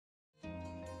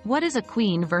What is a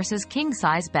queen versus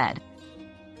king-size bed?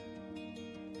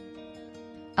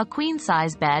 A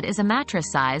queen-size bed is a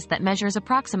mattress size that measures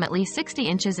approximately 60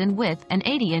 inches in width and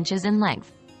 80 inches in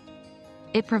length.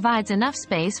 It provides enough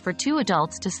space for 2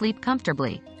 adults to sleep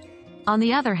comfortably. On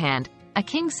the other hand, a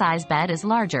king-size bed is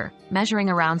larger, measuring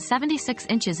around 76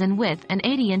 inches in width and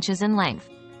 80 inches in length.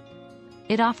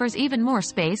 It offers even more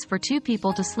space for 2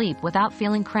 people to sleep without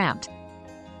feeling cramped.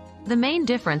 The main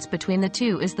difference between the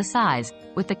two is the size,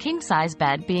 with the king-size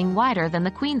bed being wider than the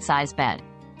queen-size bed.